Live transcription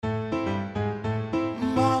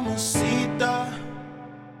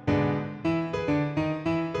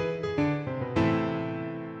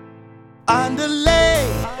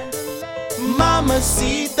Andale,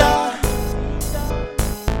 mamacita.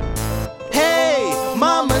 Hey,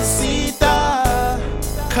 mamacita,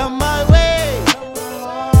 come my way,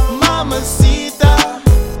 mamacita.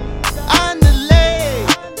 Andale,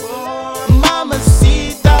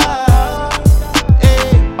 mamacita.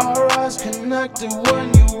 Hey, our eyes connected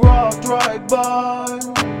when you walked right by.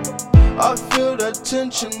 I feel that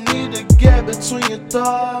tension, need to get between your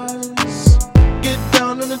thighs. Get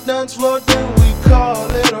down on the dance floor, then we call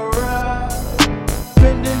it a wrap.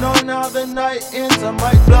 Depending on how the night ends, I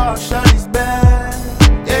might block Shawty's back.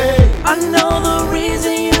 Hey. I know the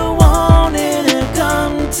reason you wanted to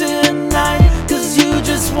come tonight, 'cause you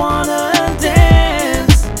just wanna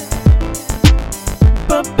dance.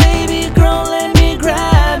 But baby girl, let me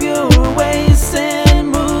grab your waist and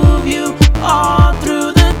move you all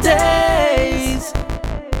through the days.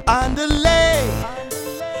 Andale,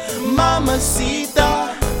 mamacita.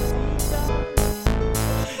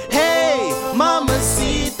 Hey,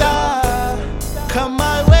 mamacita, come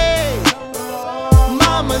my way,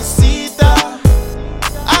 mamacita.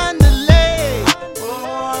 Andale,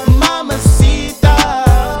 mamacita.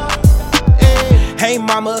 Hey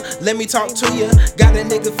mama, let me talk to ya. Got a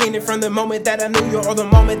nigga fiending from the moment that I knew you, or the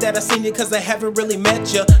moment that I seen you, 'cause I haven't really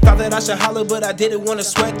met ya. Thought that I should holler, but I didn't wanna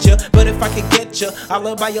sweat ya. But if I could get ya, I'll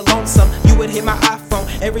love by your lonesome. You would hit my iPhone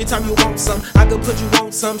every time you want some. I could put you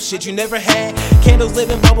on some shit you never had. Candles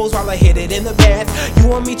lit in bubbles while I hit it in the bath. You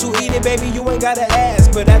want me to eat it, baby, you ain't gotta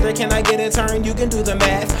ask. But after can I get a turn, you can do the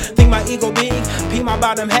math. Think my ego big, pee my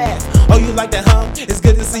bottom half. Oh, you like that, huh? It's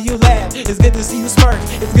good to see you laugh. It's good to see you smirk.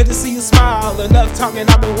 It's good to see you smile. Enough talking,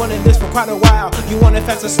 I've been wanting this for quite a while. You want it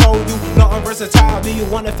fast or slow, you know I'm versatile. Do you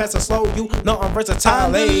want it fast or slow, you know I'm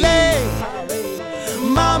versatile. Andale,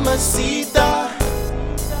 mamacita.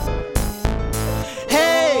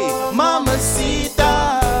 Hey, mamacita,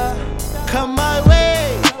 come my way.